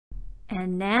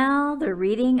And now the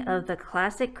reading of the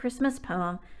classic Christmas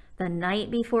poem, The Night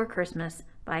Before Christmas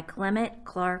by Clement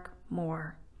Clarke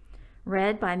Moore.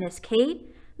 Read by Miss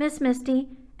Kate, Miss Misty,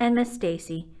 and Miss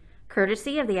Stacy,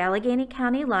 courtesy of the Allegheny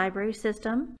County Library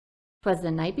System. 'Twas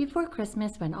the night before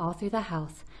Christmas when all through the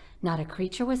house not a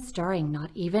creature was stirring,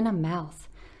 not even a mouse.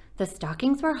 The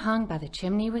stockings were hung by the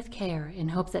chimney with care, in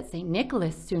hopes that St.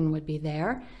 Nicholas soon would be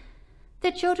there.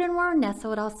 The children were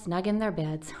nestled all snug in their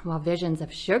beds, while visions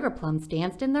of sugar plums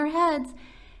danced in their heads.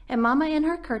 And Mamma in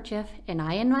her kerchief, and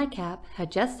I in my cap,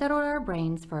 had just settled our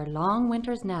brains for a long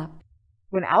winter's nap.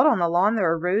 When out on the lawn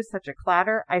there arose such a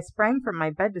clatter, I sprang from my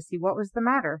bed to see what was the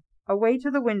matter. Away to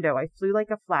the window I flew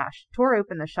like a flash, tore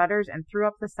open the shutters, and threw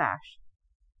up the sash.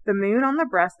 The moon on the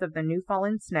breast of the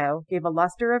new-fallen snow gave a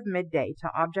lustre of midday to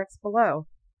objects below,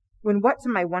 when what to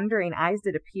my wondering eyes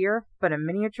did appear but a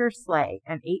miniature sleigh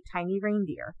and 8 tiny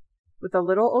reindeer, with a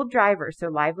little old driver so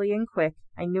lively and quick,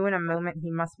 I knew in a moment he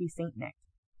must be St. Nick.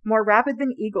 More rapid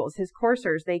than eagles his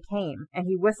coursers they came, and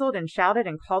he whistled and shouted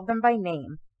and called them by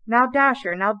name. Now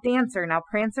Dasher, now Dancer, now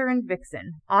Prancer and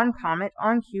Vixen, on Comet,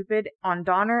 on Cupid, on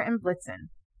Donner and Blitzen.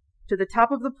 To the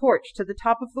top of the porch, to the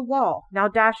top of the wall, now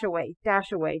dash away,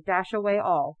 dash away, dash away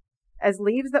all. As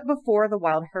leaves that before the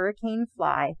wild hurricane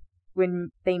fly, when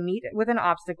they meet with an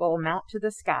obstacle, mount to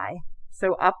the sky.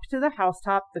 So up to the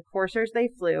housetop the coursers they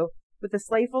flew, with a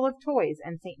sleigh full of toys,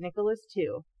 and St. Nicholas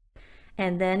too.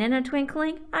 And then in a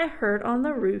twinkling I heard on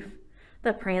the roof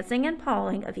the prancing and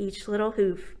pawing of each little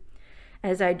hoof.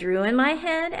 As I drew in my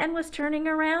head and was turning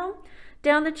around,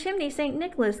 down the chimney St.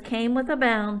 Nicholas came with a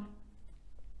bound.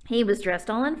 He was dressed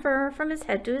all in fur from his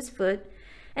head to his foot,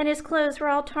 and his clothes were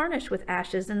all tarnished with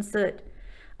ashes and soot.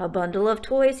 A bundle of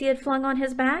toys he had flung on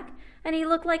his back, and he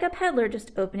looked like a peddler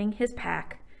just opening his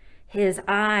pack. His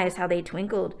eyes, how they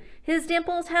twinkled, his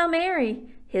dimples, how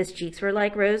merry, his cheeks were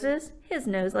like roses, his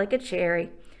nose like a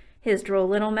cherry. His droll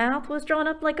little mouth was drawn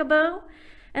up like a bow,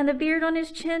 and the beard on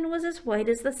his chin was as white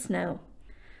as the snow.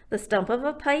 The stump of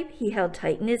a pipe he held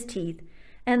tight in his teeth,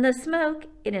 and the smoke,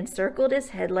 it encircled his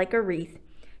head like a wreath.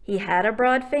 He had a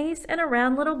broad face and a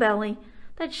round little belly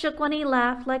that shook when he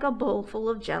laughed like a bowl full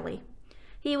of jelly.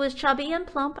 He was chubby and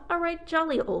plump, a right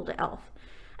jolly old elf,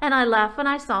 and I laughed when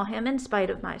I saw him in spite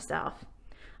of myself.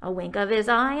 A wink of his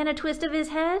eye and a twist of his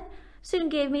head soon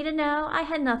gave me to know I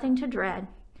had nothing to dread.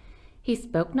 He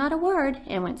spoke not a word,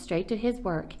 and went straight to his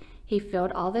work. He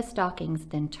filled all the stockings,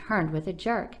 then turned with a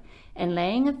jerk, and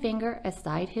laying a finger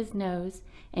aside his nose,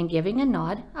 and giving a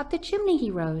nod, up the chimney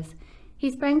he rose. He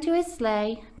sprang to his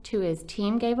sleigh, to his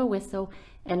team gave a whistle,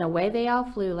 and away they all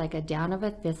flew like a down of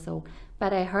a thistle.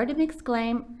 But I heard him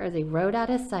exclaim, ere they rode out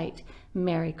of sight,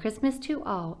 Merry Christmas to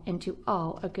all, and to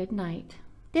all a good night.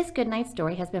 This good night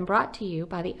story has been brought to you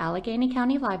by the Allegheny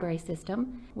County Library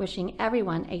System, wishing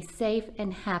everyone a safe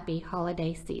and happy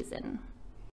holiday season.